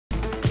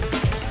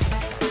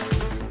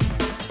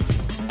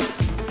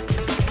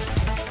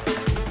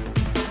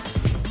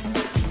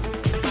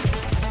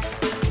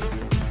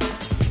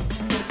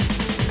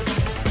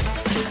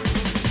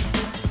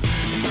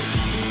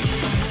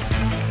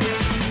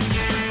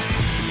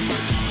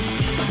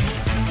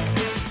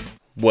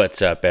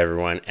What's up,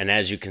 everyone? And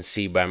as you can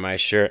see by my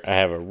shirt, I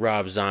have a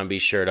Rob Zombie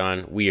shirt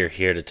on. We are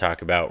here to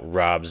talk about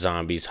Rob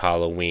Zombie's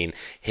Halloween,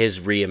 his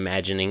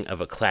reimagining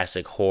of a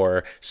classic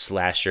horror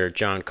slasher,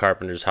 John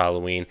Carpenter's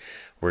Halloween.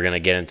 We're going to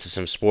get into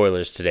some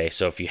spoilers today,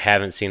 so if you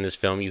haven't seen this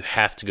film, you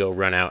have to go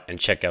run out and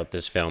check out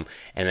this film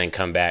and then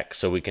come back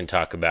so we can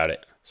talk about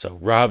it. So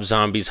Rob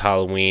Zombie's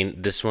Halloween,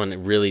 this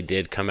one really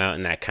did come out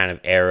in that kind of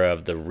era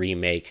of the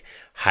remake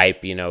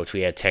hype.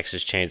 We had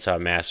Texas Chainsaw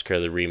Massacre,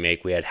 the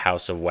remake. We had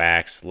House of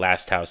Wax,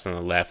 Last House on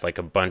the Left, like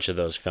a bunch of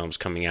those films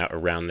coming out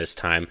around this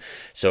time.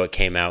 So it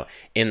came out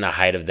in the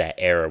height of that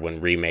era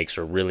when remakes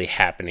were really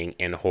happening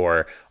in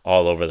horror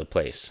all over the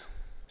place.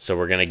 So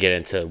we're going to get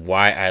into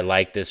why I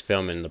like this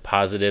film and the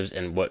positives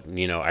and what,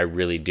 I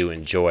really do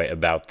enjoy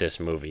about this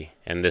movie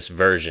and this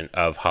version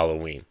of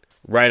Halloween.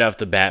 Right off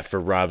the bat for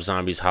Rob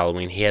Zombie's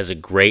Halloween, he has a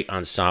great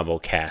ensemble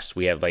cast.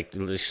 We have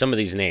some of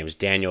these names: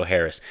 Daniel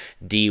Harris,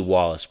 Dee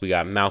Wallace, we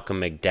got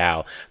Malcolm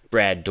McDowell,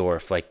 Brad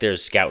Dourif,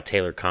 there's Scout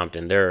Taylor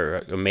Compton. There are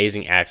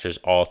amazing actors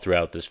all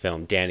throughout this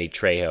film. Danny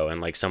Trejo,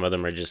 and some of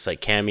them are just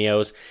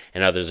cameos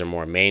and others are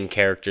more main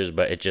characters,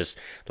 but it just,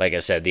 like I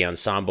said, the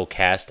ensemble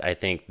cast, I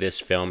think this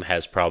film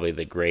has probably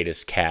the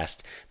greatest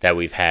cast that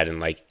we've had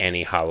in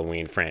any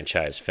Halloween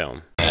franchise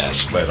film.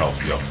 Split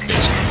off your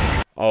face.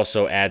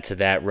 Also add to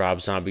that,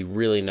 Rob Zombie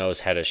really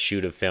knows how to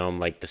shoot a film,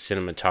 the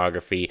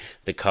cinematography,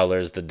 the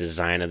colors, the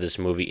design of this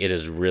movie. It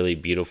is really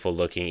beautiful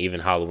looking,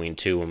 even Halloween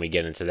 2 when we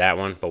get into that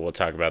one, but we'll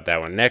talk about that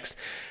one next.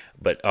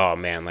 But oh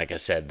man, like I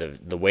said,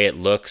 the way it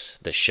looks,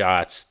 the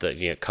shots,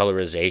 the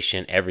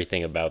colorization,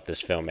 everything about this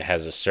film, it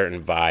has a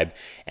certain vibe,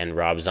 and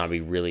Rob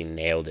Zombie really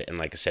nailed it. And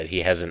like I said,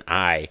 he has an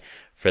eye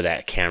for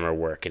that camera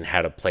work and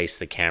how to place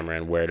the camera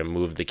and where to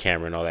move the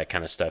camera and all that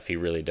kind of stuff. He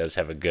really does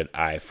have a good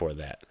eye for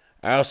that.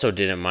 I also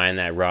didn't mind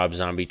that Rob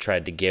Zombie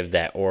tried to give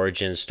that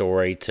origin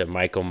story to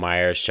Michael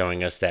Myers,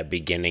 showing us that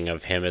beginning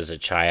of him as a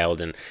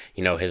child and,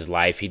 his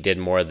life. He did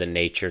more of the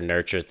nature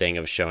nurture thing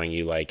of showing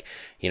you,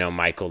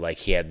 Michael,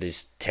 he had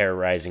these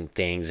terrorizing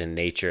things in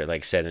nature,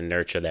 like I said, and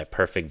nurture, that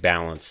perfect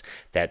balance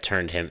that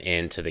turned him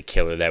into the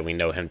killer that we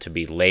know him to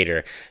be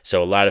later.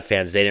 So a lot of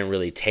fans, they didn't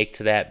really take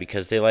to that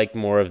because they like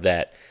more of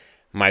that.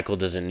 Michael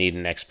doesn't need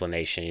an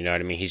explanation, you know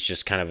what I mean? He's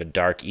just kind of a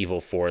dark, evil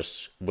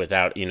force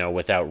without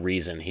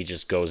reason. He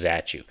just goes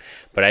at you.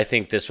 But I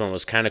think this one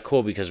was kind of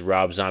cool because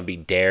Rob Zombie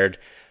dared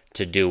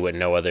to do what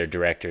no other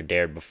director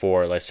dared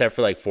before, except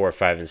for 4,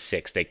 5, and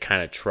 6. They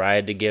kind of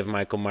tried to give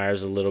Michael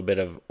Myers a little bit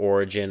of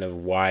origin of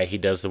why he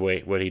does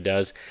what he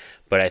does.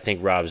 But I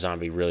think Rob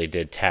Zombie really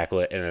did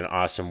tackle it in an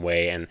awesome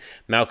way. And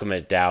Malcolm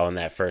McDowell in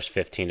that first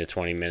 15 to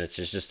 20 minutes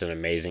is just an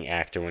amazing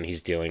actor when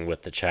he's dealing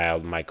with the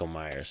child Michael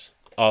Myers.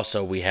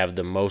 Also, we have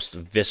the most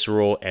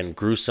visceral and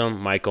gruesome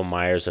Michael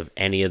Myers of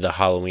any of the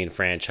Halloween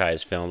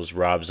franchise films,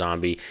 Rob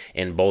Zombie,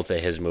 in both of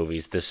his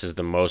movies. This is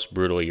the most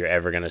brutal you're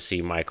ever going to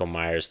see Michael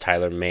Myers.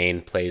 Tyler Mane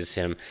plays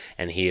him,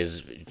 and he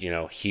is,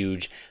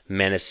 huge,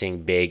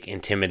 menacing, big,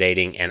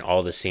 intimidating, and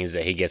all the scenes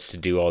that he gets to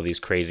do, all these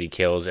crazy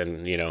kills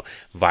and,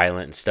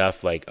 violent and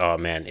stuff, oh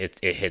man, it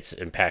hits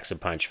and packs a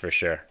punch for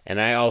sure. And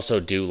I also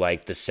do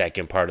like the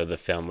second part of the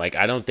film.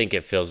 I don't think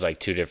it feels like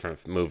two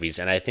different movies,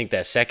 and I think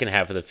that second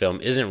half of the film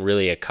isn't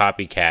really a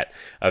copycat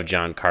of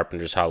John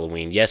Carpenter's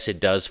Halloween. Yes, it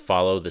does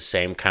follow the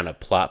same kind of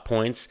plot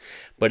points,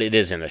 but it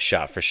isn't a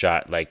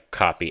shot-for-shot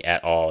copy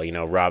at all.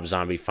 Rob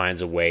Zombie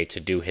finds a way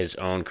to do his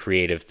own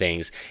creative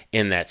things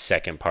in that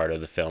second part of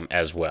the film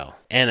as well.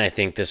 And I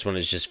think this one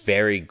is just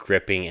very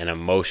gripping and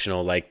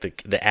emotional.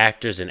 The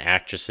actors and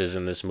actresses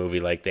in this movie,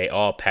 they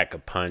all pack a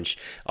punch.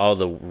 All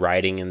the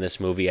writing in this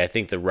movie, I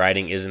think the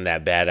writing isn't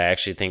that bad. I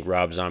actually think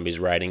Rob Zombie's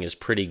writing is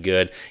pretty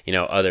good.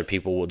 Other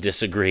people will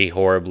disagree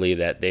horribly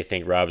that they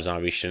think Rob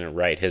Zombie shouldn't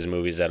write his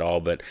movies at all,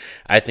 but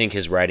I think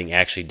his writing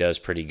actually does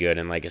pretty good.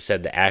 And like I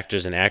said, the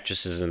actors and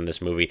actresses in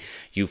this movie,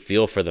 you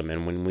feel for them,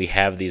 and when we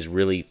have these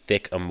really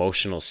thick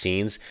emotional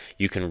scenes,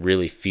 you can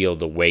really feel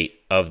the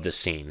weight of the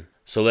scene.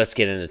 So let's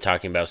get into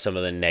talking about some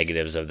of the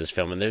negatives of this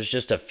film, and there's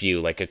just a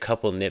few, a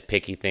couple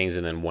nitpicky things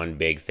and then one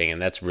big thing, and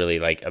that's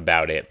really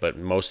about it. But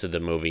most of the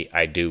movie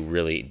I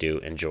really do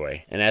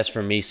enjoy. And as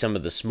for me, some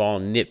of the small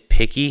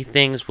nitpicky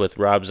things with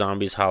Rob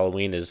Zombie's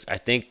Halloween is, I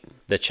think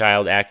the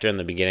child actor in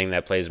the beginning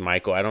that plays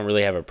Michael, I don't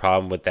really have a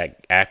problem with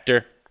that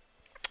actor.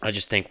 I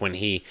just think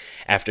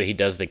after he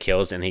does the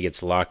kills and he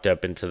gets locked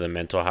up into the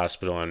mental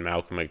hospital and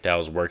Malcolm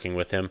McDowell's working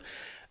with him,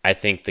 I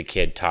think the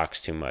kid talks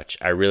too much.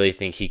 I really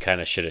think he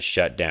kind of should have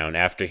shut down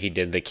after he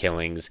did the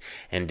killings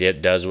and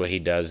does what he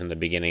does in the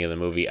beginning of the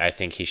movie. I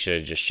think he should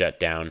have just shut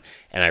down,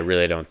 and I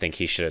really don't think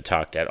he should have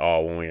talked at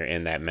all when we were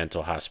in that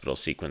mental hospital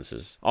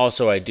sequences.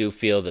 Also, I do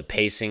feel the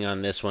pacing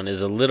on this one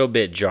is a little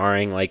bit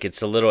jarring.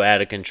 It's a little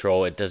out of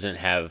control. It doesn't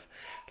have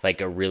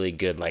a really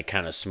good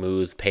kind of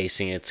smooth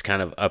pacing. It's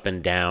kind of up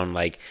and down,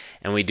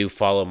 and we do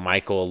follow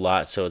Michael a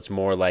lot, so it's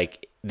more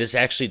this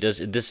actually does,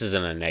 this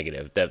isn't a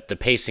negative. The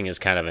pacing is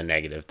kind of a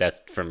negative.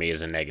 That for me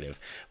is a negative.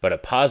 But a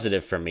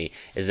positive for me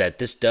is that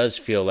this does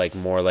feel like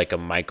more like a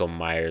Michael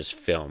Myers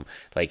film.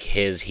 Like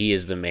he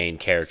is the main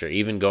character.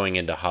 Even going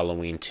into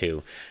Halloween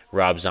 2,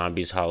 Rob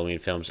Zombie's Halloween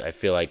films, I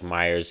feel like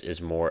Myers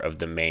is more of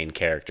the main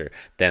character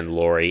than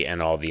Laurie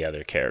and all the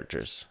other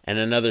characters. And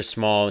another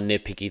small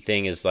nitpicky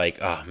thing is like,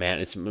 oh man,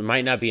 it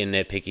might not be a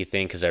nitpicky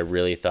thing because I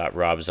really thought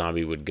Rob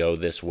Zombie would go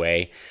this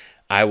way.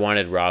 I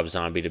wanted Rob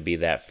Zombie to be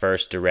that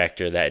first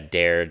director that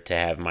dared to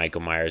have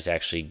Michael Myers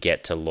actually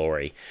get to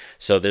Laurie.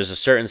 So there's a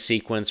certain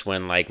sequence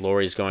when like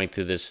Laurie's going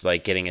through this,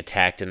 like getting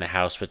attacked in the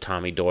house with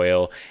Tommy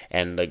Doyle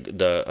and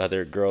the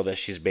other girl that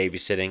she's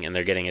babysitting, and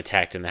they're getting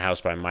attacked in the house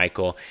by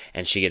Michael,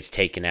 and she gets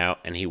taken out,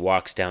 and he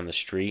walks down the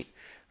street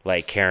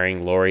like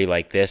carrying Laurie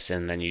like this,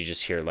 and then you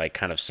just hear like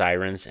kind of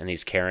sirens, and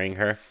he's carrying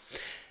her.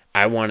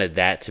 I wanted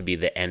that to be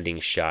the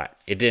ending shot.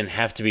 It didn't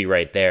have to be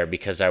right there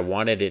because I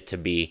wanted it to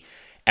be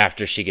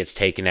after she gets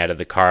taken out of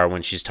the car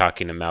when she's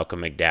talking to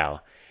Malcolm McDowell.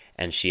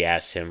 And she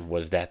asks him,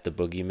 was that the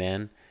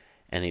boogeyman?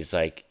 And he's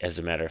like, as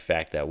a matter of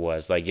fact, that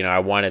was. Like, I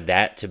wanted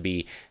that to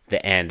be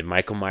the end.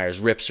 Michael Myers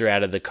rips her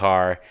out of the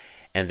car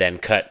and then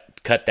cut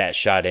that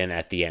shot in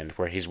at the end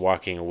where he's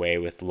walking away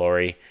with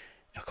Laurie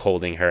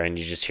holding her, and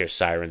you just hear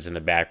sirens in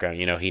the background.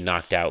 He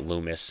knocked out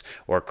Loomis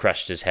or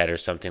crushed his head or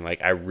something.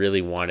 Like, I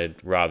really wanted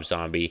Rob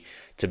Zombie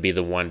to be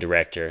the one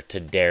director to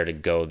dare to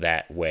go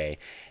that way,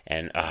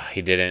 and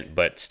he didn't.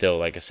 But still,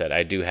 like I said,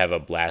 I do have a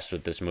blast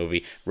with this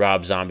movie.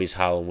 Rob Zombie's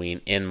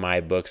Halloween, in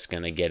my books,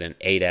 gonna get an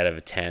 8 out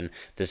of 10.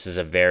 This is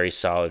a very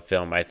solid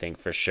film, I think,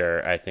 for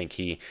sure. I think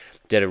he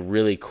did a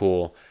really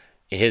cool,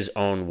 his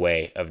own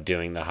way of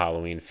doing the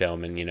Halloween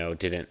film, and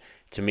didn't,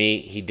 to me,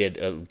 he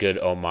did good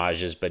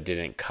homages, but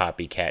didn't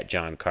copycat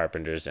John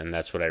Carpenter's, and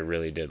that's what I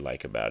really did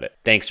like about it.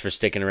 Thanks for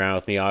sticking around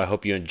with me. I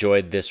hope you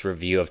enjoyed this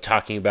review of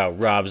talking about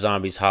Rob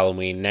Zombie's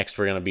Halloween. Next,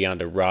 we're going to be on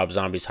to Rob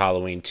Zombie's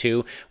Halloween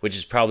 2, which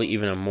is probably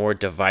even a more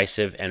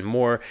divisive and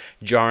more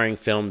jarring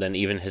film than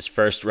even his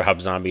first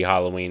Rob Zombie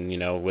Halloween,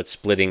 with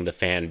splitting the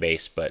fan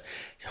base. But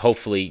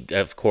hopefully,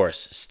 of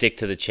course, stick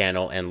to the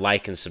channel and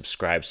like and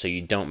subscribe so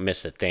you don't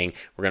miss a thing.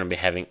 We're going to be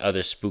having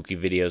other spooky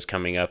videos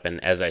coming up,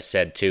 and as I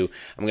said too,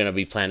 I'm going to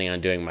be planning on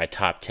doing my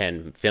top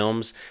 10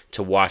 films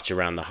to watch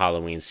around the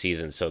Halloween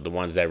season, so the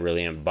ones that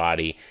really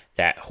embody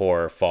that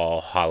horror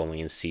fall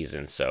Halloween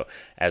season. So,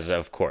 as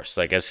of course,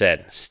 like I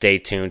said, stay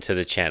tuned to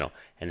the channel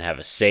and have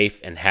a safe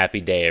and happy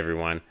day,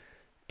 everyone.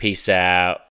 Peace out.